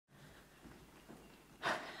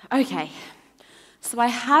Okay, so I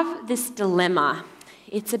have this dilemma.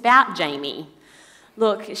 It's about Jamie.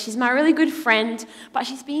 Look, she's my really good friend, but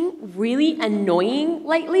she's being really annoying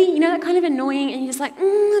lately. You know, that kind of annoying, and you're just like, I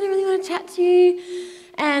don't really want to chat to you.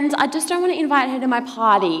 And I just don't want to invite her to my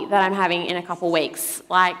party that I'm having in a couple weeks.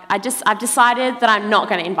 Like, I've decided that I'm not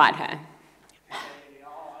going to invite her.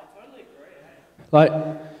 Like,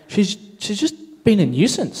 she's just been a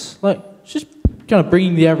nuisance. Like, she's just kind of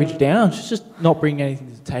bringing the average down. She's just not bringing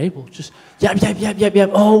anything to the table. Just yap.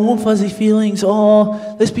 Oh, warm fuzzy feelings.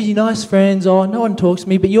 Oh, let's be nice friends. Oh, no one talks to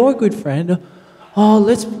me, but you're a good friend. Oh,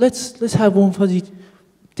 let's have warm fuzzy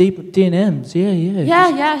deep D&Ms.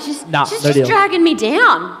 Yeah. She's just dragging me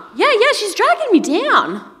down. Yeah, she's dragging me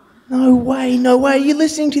down. No way. You're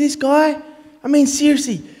listening to this guy? I mean,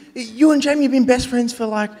 seriously, you and Jamie have been best friends for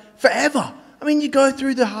like forever. I mean, you go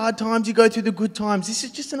through the hard times, you go through the good times. This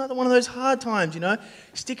is just another one of those hard times, you know?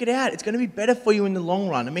 Stick it out. It's going to be better for you in the long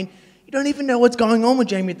run. I mean, you don't even know what's going on with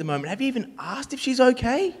Jamie at the moment. Have you even asked if she's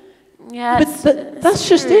okay? Yeah, but that's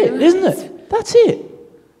just it, isn't it? That's it.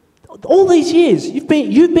 All these years, you've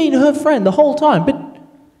been her friend the whole time, but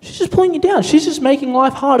she's just pulling you down. She's just making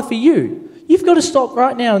life harder for you. You've got to stop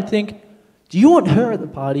right now and think, do you want her at the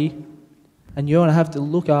party and you want to have to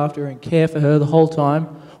look after her and care for her the whole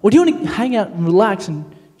time? Or do you want to hang out and relax and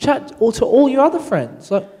chat to all your other friends?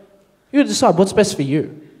 Like, you got to decide what's best for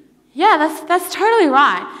you. Yeah, that's totally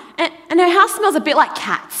right. And her house smells a bit like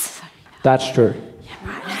cats. That's true. Yeah,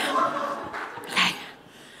 right. Okay.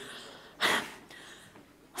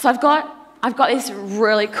 So I've got this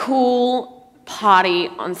really cool party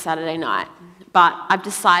on Saturday night, but I've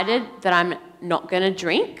decided that I'm not going to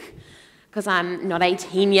drink because I'm not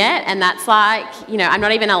 18 yet, and that's like, you know, I'm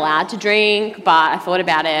not even allowed to drink, but I thought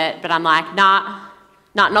about it, but I'm like, nah,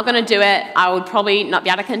 not going to do it. I would probably not be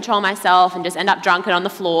able to control myself and just end up drunk and on the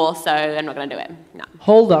floor, so I'm not going to do it. No.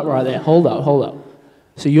 Hold up right there. Hold up.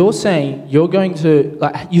 So you're saying you're going to,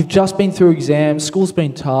 like, you've just been through exams, school's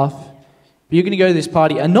been tough, but you're going to go to this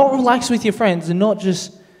party and not relax with your friends and not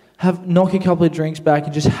just knock a couple of drinks back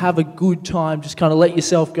and just have a good time, just kind of let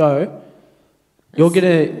yourself go. You're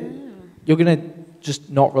going to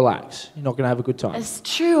just not relax. You're not going to have a good time. It's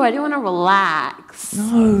true. I do want to relax.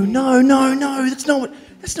 No.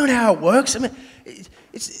 That's not how it works. I mean,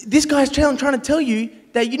 this guy's trying to tell you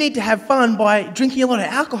that you need to have fun by drinking a lot of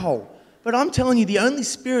alcohol. But I'm telling you, the only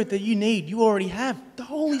spirit that you need, you already have. The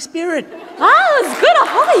Holy Spirit. Ah, it's good. A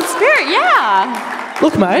Holy Spirit, yeah.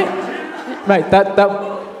 Look, mate,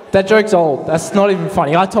 that joke's old. That's not even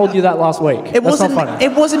funny. I told you that last week. That's not funny.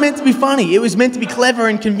 It wasn't meant to be funny. It was meant to be clever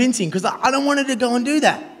and convincing because I don't want her to go and do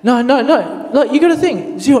that. No. Look, you got to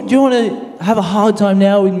think. Do you want to have a hard time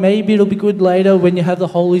now and maybe it'll be good later when you have the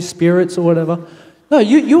Holy Spirits or whatever? No,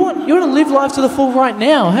 you want to live life to the full right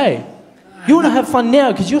now, hey? You want to have fun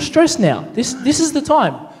now because you're stressed now. This is the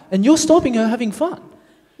time. And you're stopping her having fun.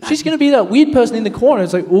 She's going to be that weird person in the corner.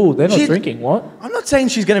 It's like, oh, they're not drinking, what? I'm not saying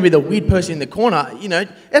she's going to be the weird person in the corner. You know,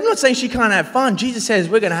 I'm not saying she can't have fun. Jesus says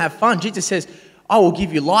we're going to have fun. Jesus says, I will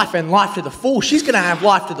give you life and life to the full. She's going to have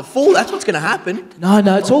life to the full. That's what's going to happen. No,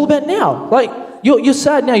 it's all about now. Like, you're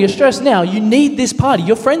sad now. You're stressed now. You need this party.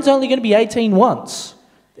 Your friend's only going to be 18 once.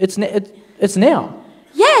 It's now.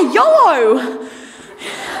 Yeah, YOLO!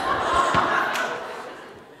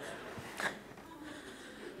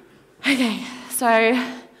 Okay, so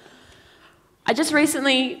I just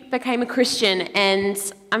recently became a Christian and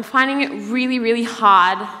I'm finding it really, really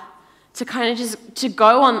hard to kind of just to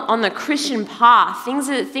go on the Christian path. Things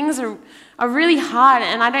are really hard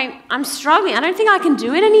and I'm struggling. I don't think I can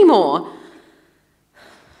do it anymore.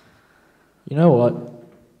 You know what?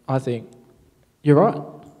 I think you're right.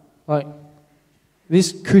 Like,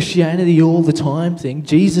 this Christianity all the time thing,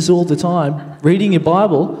 Jesus all the time, reading your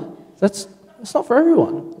Bible, that's not for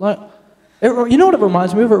everyone. Like, you know what it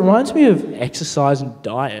reminds me of? It reminds me of exercise and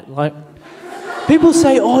diet. Like, people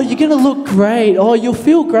say, oh, you're going to look great. Oh, you'll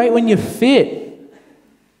feel great when you're fit.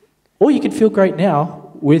 Or you could feel great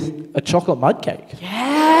now with a chocolate mud cake.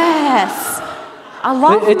 Yes! I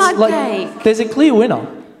love mud cake. There's a clear winner.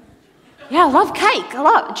 Yeah, I love cake.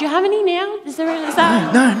 Do you have any now? Is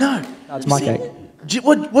that? No. That's my cake.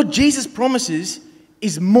 What Jesus promises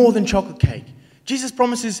is more than chocolate cake. Jesus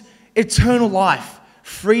promises eternal life,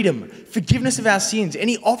 freedom, forgiveness of our sins, and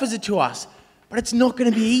he offers it to us. But it's not going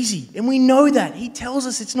to be easy, and we know that. He tells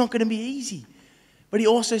us it's not going to be easy. But he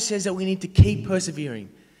also says that we need to keep persevering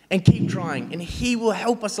and keep trying, and he will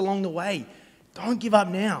help us along the way. Don't give up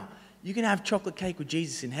now. You can have chocolate cake with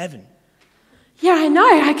Jesus in heaven. Yeah, I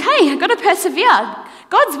know. Okay, I've got to persevere.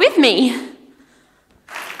 God's with me.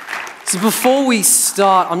 So before we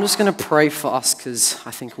start, I'm just going to pray for us because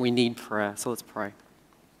I think we need prayer. So let's pray.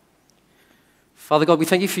 Father God, we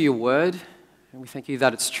thank you for your word, and we thank you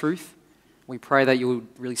that it's truth. We pray that you will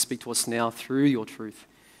really speak to us now through your truth,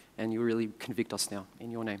 and you will really convict us now.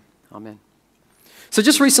 In your name, amen. So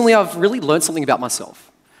just recently, I've really learned something about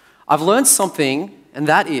myself. I've learned something, and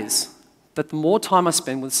that is that the more time I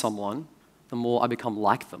spend with someone, the more I become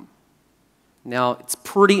like them. Now, it's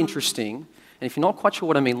pretty interesting, and if you're not quite sure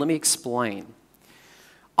what I mean, let me explain.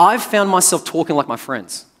 I've found myself talking like my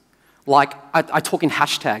friends. Like, I talk in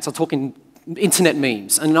hashtags, I talk in internet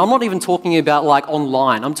memes, and I'm not even talking about like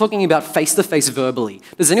online, I'm talking about face-to-face verbally.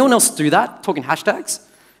 Does anyone else do that, talk in hashtags?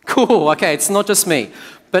 Cool, okay, it's not just me.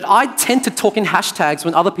 But I tend to talk in hashtags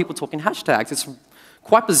when other people talk in hashtags. It's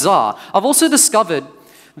quite bizarre. I've also discovered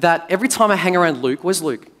that every time I hang around Luke, where's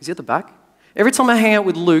Luke? Is he at the back? Every time I hang out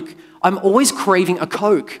with Luke, I'm always craving a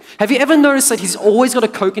Coke. Have you ever noticed that he's always got a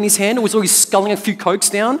Coke in his hand, or he's always sculling a few Cokes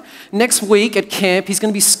down? Next week at camp, he's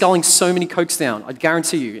going to be sculling so many Cokes down, I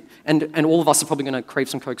guarantee you. And all of us are probably going to crave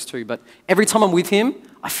some Cokes too. But every time I'm with him,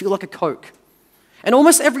 I feel like a Coke. And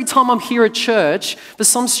almost every time I'm here at church, for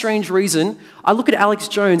some strange reason, I look at Alex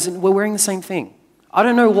Jones and we're wearing the same thing. I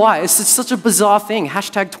don't know why. It's such a bizarre thing.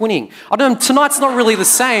 Hashtag twinning. I don't know, tonight's not really the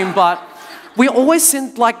same, but we always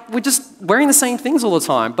seem like we're just wearing the same things all the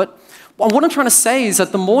time. But what I'm trying to say is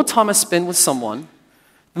that the more time I spend with someone,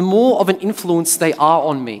 the more of an influence they are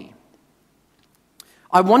on me.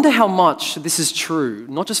 I wonder how much this is true,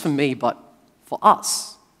 not just for me, but for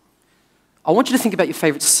us. I want you to think about your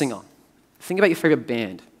favorite singer. Think about your favorite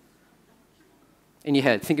band. In your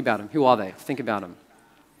head, think about them. Who are they? Think about them.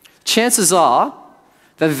 Chances are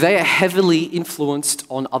that they are heavily influenced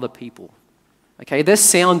on other people. Okay, their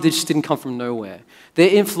sound just didn't come from nowhere. They're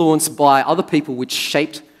influenced by other people which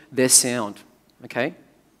shaped their sound. Okay?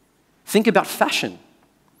 Think about fashion.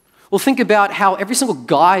 Well, think about how every single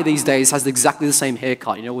guy these days has exactly the same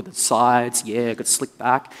haircut, you know, with the sides, yeah, got slicked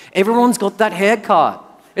back. Everyone's got that haircut.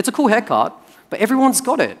 It's a cool haircut, but everyone's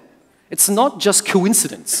got it. It's not just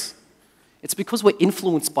coincidence. It's because we're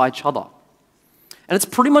influenced by each other. And it's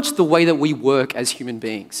pretty much the way that we work as human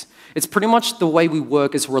beings. It's pretty much the way we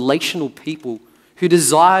work as relational people who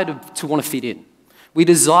desire to want to fit in. We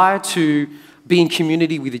desire to be in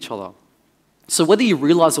community with each other. So whether you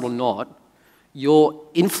realize it or not, you're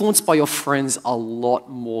influenced by your friends a lot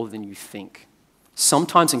more than you think.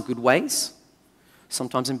 Sometimes in good ways,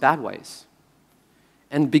 sometimes in bad ways.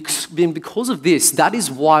 And because of this, that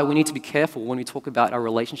is why we need to be careful when we talk about our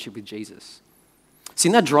relationship with Jesus. See,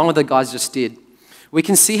 in that drama that guys just did, we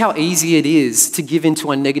can see how easy it is to give in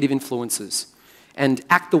to our negative influences and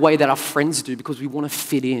act the way that our friends do because we want to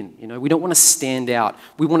fit in. You know, we don't want to stand out.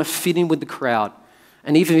 We want to fit in with the crowd.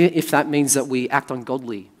 And even if that means that we act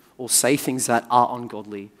ungodly or say things that are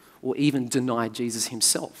ungodly or even deny Jesus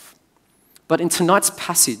himself. But in tonight's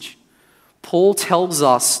passage, Paul tells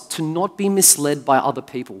us to not be misled by other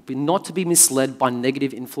people, not to be misled by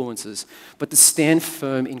negative influences, but to stand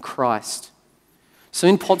firm in Christ. So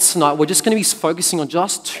in Pods tonight, we're just going to be focusing on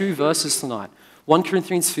just 2 verses tonight. 1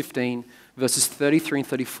 Corinthians 15, verses 33 and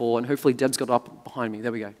 34, and hopefully Deb's got it up behind me.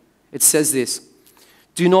 There we go. It says this,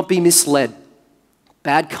 "Do not be misled.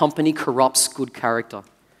 Bad company corrupts good character.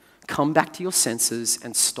 Come back to your senses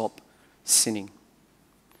and stop sinning."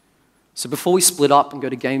 So before we split up and go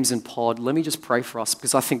to games and pod, let me just pray for us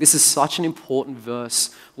because I think this is such an important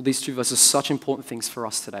verse. Well, these 2 verses are such important things for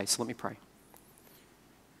us today. So let me pray.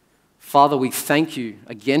 Father, we thank you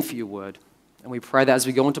again for your word. And we pray that as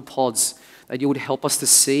we go into pods, that you would help us to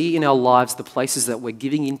see in our lives the places that we're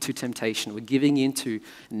giving into temptation. We're giving into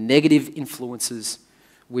negative influences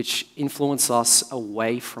which influence us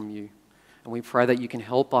away from you. And we pray that you can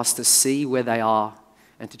help us to see where they are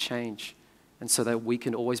and to change. And so that we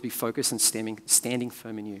can always be focused and standing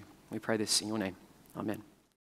firm in you. We pray this in your name. Amen.